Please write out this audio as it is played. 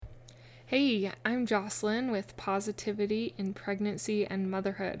Hey, I'm Jocelyn with Positivity in Pregnancy and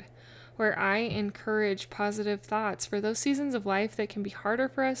Motherhood, where I encourage positive thoughts for those seasons of life that can be harder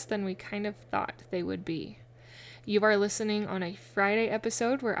for us than we kind of thought they would be. You are listening on a Friday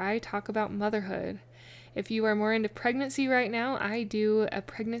episode where I talk about motherhood. If you are more into pregnancy right now, I do a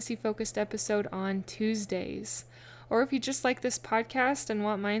pregnancy-focused episode on Tuesdays. Or if you just like this podcast and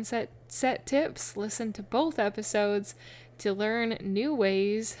want mindset set tips, listen to both episodes to learn new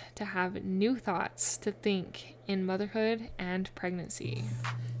ways to have new thoughts to think in motherhood and pregnancy.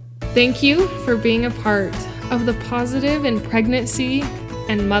 Thank you for being a part of the Positive in Pregnancy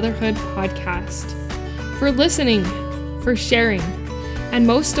and Motherhood podcast, for listening, for sharing, and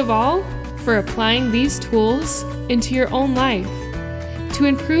most of all, for applying these tools into your own life to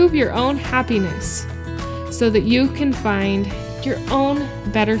improve your own happiness so that you can find your own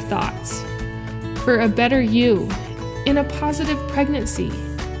better thoughts for a better you in a positive pregnancy,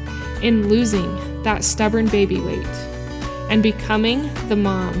 in losing that stubborn baby weight, and becoming the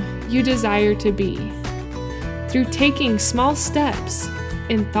mom you desire to be through taking small steps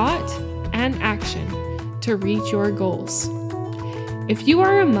in thought and action to reach your goals. If you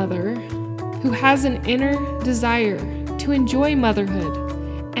are a mother who has an inner desire to enjoy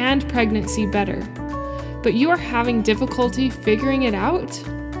motherhood and pregnancy better, but you are having difficulty figuring it out,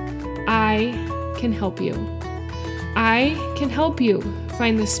 I can help you. I can help you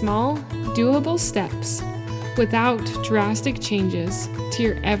find the small, doable steps without drastic changes to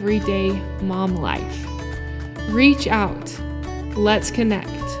your everyday mom life. Reach out, let's connect,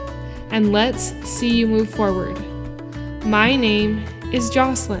 and let's see you move forward. My name is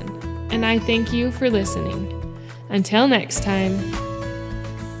Jocelyn, and I thank you for listening. Until next time.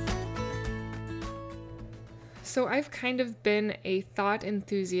 So I've kind of been a thought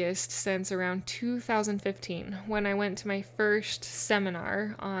enthusiast since around 2015 when I went to my first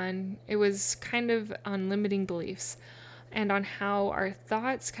seminar it was kind of on limiting beliefs and on how our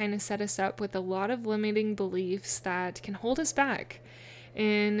thoughts kind of set us up with a lot of limiting beliefs that can hold us back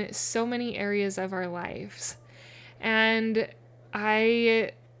in so many areas of our lives. And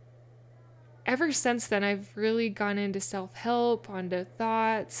ever since then, I've really gone into self-help, onto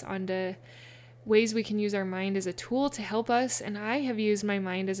thoughts, onto ways we can use our mind as a tool to help us, and I have used my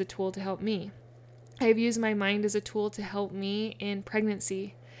mind as a tool to help me. I have used my mind as a tool to help me in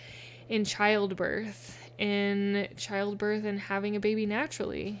pregnancy, in childbirth and having a baby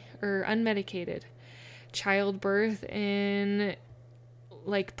naturally or unmedicated, childbirth and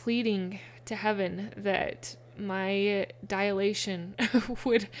pleading to heaven that my dilation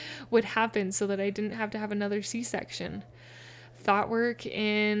would happen so that I didn't have to have another C-section. Thought work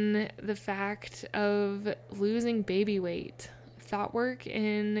in the fact of losing baby weight. Thought work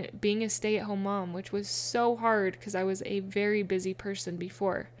in being a stay-at-home mom, which was so hard because I was a very busy person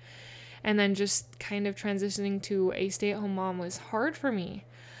before. And then just kind of transitioning to a stay-at-home mom was hard for me.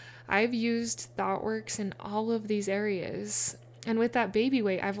 I've used ThoughtWorks in all of these areas. And with that baby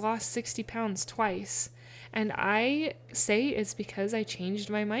weight, I've lost 60 pounds twice. And I say it's because I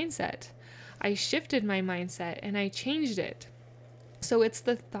changed my mindset. I shifted my mindset and I changed it. So it's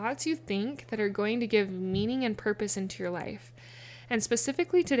the thoughts you think that are going to give meaning and purpose into your life. And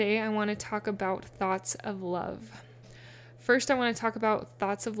specifically today, I want to talk about thoughts of love. First, I want to talk about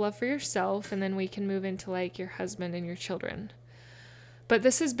thoughts of love for yourself, and then we can move into your husband and your children. But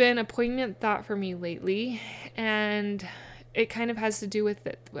this has been a poignant thought for me lately, and it kind of has to do with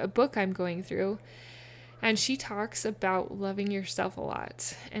a book I'm going through. And she talks about loving yourself a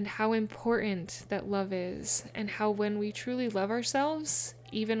lot and how important that love is, and how when we truly love ourselves,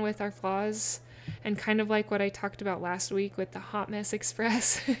 even with our flaws, and kind of like what I talked about last week with the Hot Mess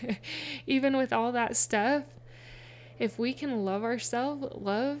Express, even with all that stuff, if we can love ourselves,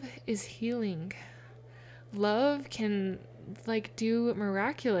 love is healing. Love can do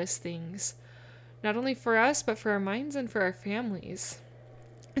miraculous things, not only for us, but for our minds and for our families.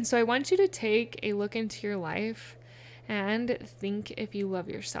 And so I want you to take a look into your life and think if you love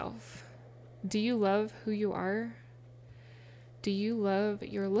yourself. Do you love who you are? Do you love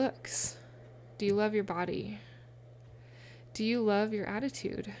your looks? Do you love your body? Do you love your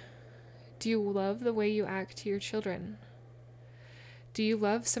attitude? Do you love the way you act to your children? Do you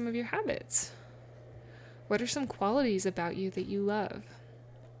love some of your habits? What are some qualities about you that you love?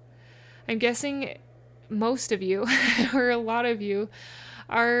 I'm guessing most of you, or a lot of you,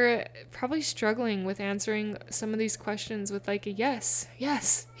 are probably struggling with answering some of these questions with a yes,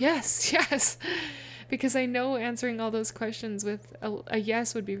 yes, yes, yes. Because I know answering all those questions with a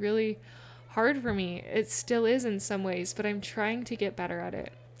yes would be really hard for me. It still is in some ways, but I'm trying to get better at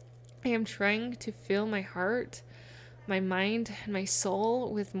it. I am trying to fill my heart, my mind and my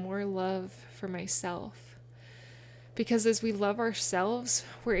soul with more love for myself. Because as we love ourselves,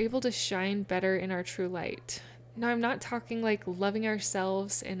 we're able to shine better in our true light. Now, I'm not talking like loving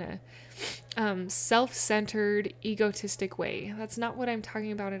ourselves in a self-centered, egotistic way. That's not what I'm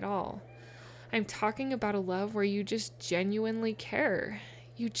talking about at all. I'm talking about a love where you just genuinely care.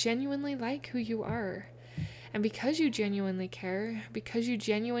 You genuinely like who you are. And because you genuinely care, because you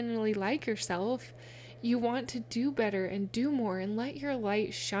genuinely like yourself, you want to do better and do more and let your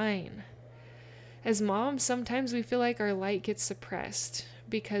light shine. As moms, sometimes we feel like our light gets suppressed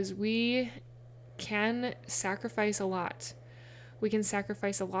because we can sacrifice a lot. We can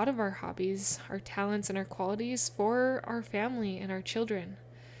sacrifice a lot of our hobbies, our talents, and our qualities for our family and our children.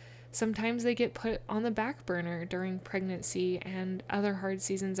 Sometimes they get put on the back burner during pregnancy and other hard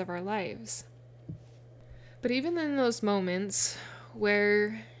seasons of our lives. But even in those moments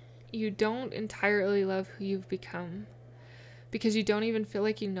where you don't entirely love who you've become, because you don't even feel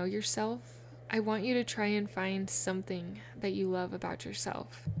like you know yourself, I want you to try and find something that you love about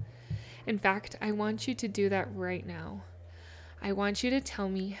yourself. In fact, I want you to do that right now. I want you to tell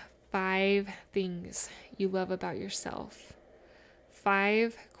me 5 things you love about yourself.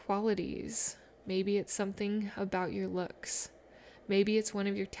 5 qualities. Maybe it's something about your looks. Maybe it's one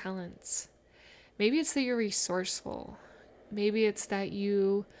of your talents. Maybe it's that you're resourceful. Maybe it's that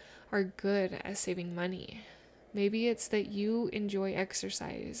you are good at saving money. Maybe it's that you enjoy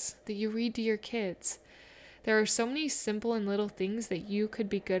exercise, that you read to your kids. There are so many simple and little things that you could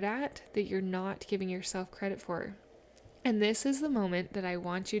be good at that you're not giving yourself credit for. And this is the moment that I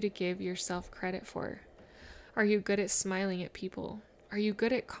want you to give yourself credit for. Are you good at smiling at people? Are you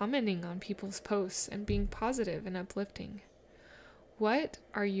good at commenting on people's posts and being positive and uplifting? What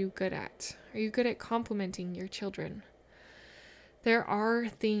are you good at? Are you good at complimenting your children? There are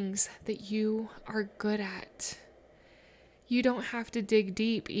things that you are good at. You don't have to dig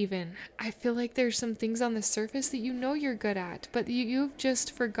deep even. I feel like there's some things on the surface that you know you're good at, but you've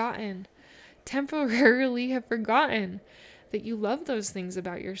just forgotten, temporarily have forgotten that you love those things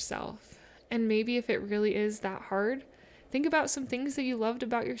about yourself. And maybe if it really is that hard, think about some things that you loved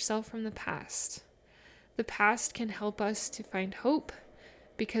about yourself from the past. The past can help us to find hope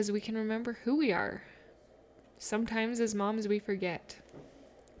because we can remember who we are. Sometimes as moms, we forget.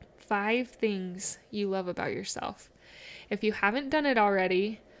 5 things you love about yourself. If you haven't done it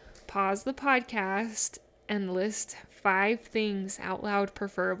already, pause the podcast and list 5 things out loud,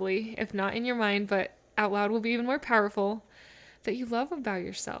 preferably. If not in your mind, but out loud will be even more powerful, that you love about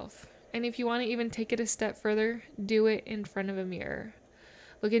yourself. And if you want to even take it a step further, do it in front of a mirror.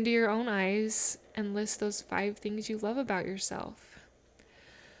 Look into your own eyes and list those 5 things you love about yourself.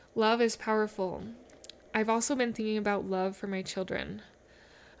 Love is powerful. I've also been thinking about love for my children.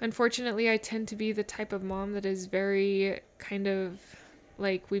 Unfortunately, I tend to be the type of mom that is very kind of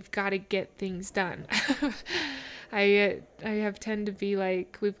like, we've got to get things done. I have tend to be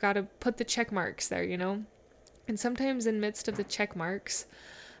like, we've got to put the check marks there, you know? And sometimes in midst of the check marks,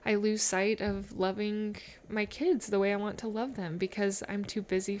 I lose sight of loving my kids the way I want to love them because I'm too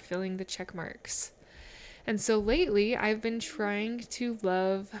busy filling the check marks. And so lately, I've been trying to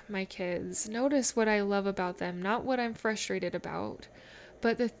love my kids. Notice what I love about them, not what I'm frustrated about,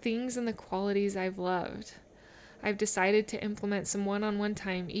 but the things and the qualities I've loved. I've decided to implement some one-on-one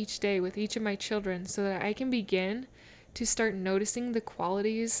time each day with each of my children so that I can begin to start noticing the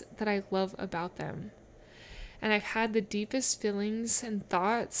qualities that I love about them. And I've had the deepest feelings and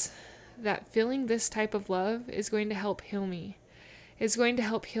thoughts that feeling this type of love is going to help heal me. It's going to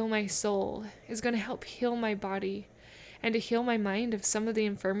help heal my soul. It's going to help heal my body and to heal my mind of some of the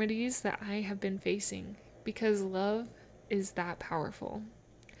infirmities that I have been facing because love is that powerful.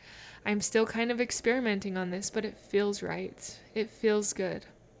 I'm still kind of experimenting on this, but it feels right. It feels good.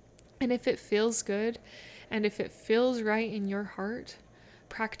 And if it feels good and if it feels right in your heart,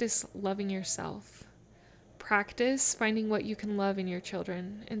 practice loving yourself. Practice finding what you can love in your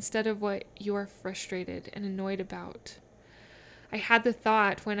children instead of what you are frustrated and annoyed about. I had the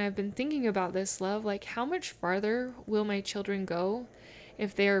thought when I've been thinking about this love, like how much farther will my children go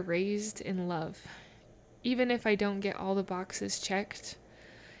if they are raised in love? Even if I don't get all the boxes checked,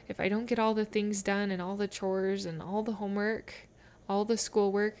 if I don't get all the things done and all the chores and all the homework, all the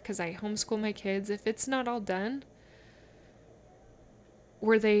schoolwork, because I homeschool my kids, if it's not all done,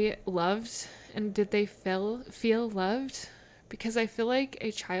 were they loved and did they feel loved? Because I feel like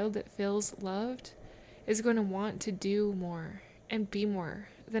a child that feels loved is going to want to do more and be more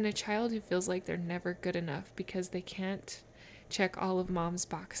than a child who feels like they're never good enough because they can't check all of mom's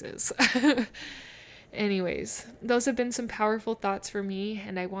boxes. Anyways, those have been some powerful thoughts for me,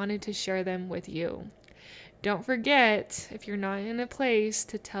 and I wanted to share them with you. Don't forget, if you're not in a place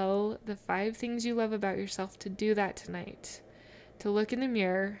to tell the 5 things you love about yourself, to do that tonight. To look in the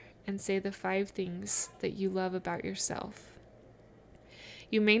mirror and say the 5 things that you love about yourself.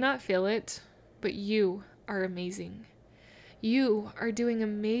 You may not feel it, but you are amazing. You are doing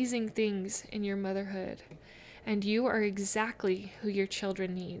amazing things in your motherhood, and you are exactly who your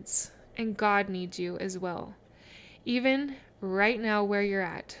children needs, and God needs you as well. Even right now where you're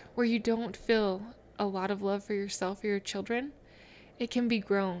at, where you don't feel a lot of love for yourself or your children, it can be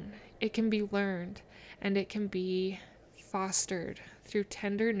grown, it can be learned, and it can be fostered through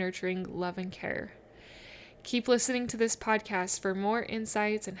tender, nurturing love and care. Keep listening to this podcast for more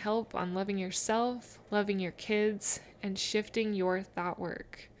insights and help on loving yourself, loving your kids, and shifting your thought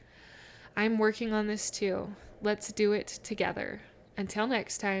work. I'm working on this too. Let's do it together. Until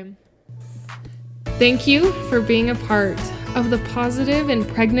next time. Thank you for being a part of the Positive in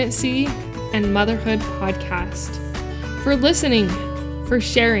Pregnancy and Motherhood podcast, for listening, for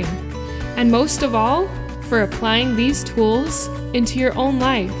sharing, and most of all, for applying these tools into your own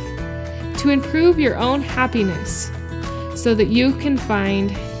life to improve your own happiness so that you can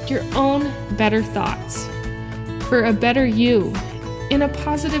find your own better thoughts for a better you in a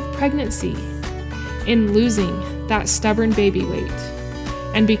positive pregnancy, in losing that stubborn baby weight,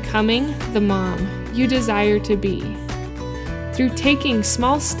 and becoming the mom you desire to be through taking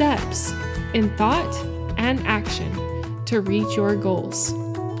small steps in thought and action to reach your goals.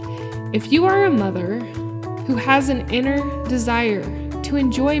 If you are a mother who has an inner desire to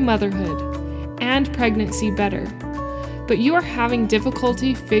enjoy motherhood and pregnancy better, but you are having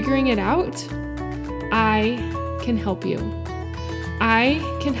difficulty figuring it out, I can help you. I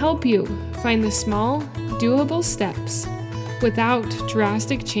can help you find the small, doable steps without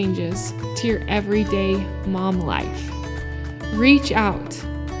drastic changes to your everyday mom life. Reach out,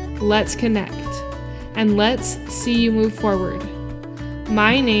 let's connect, and let's see you move forward.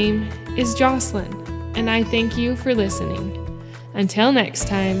 My name is Jocelyn, and I thank you for listening. Until next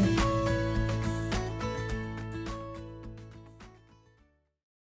time.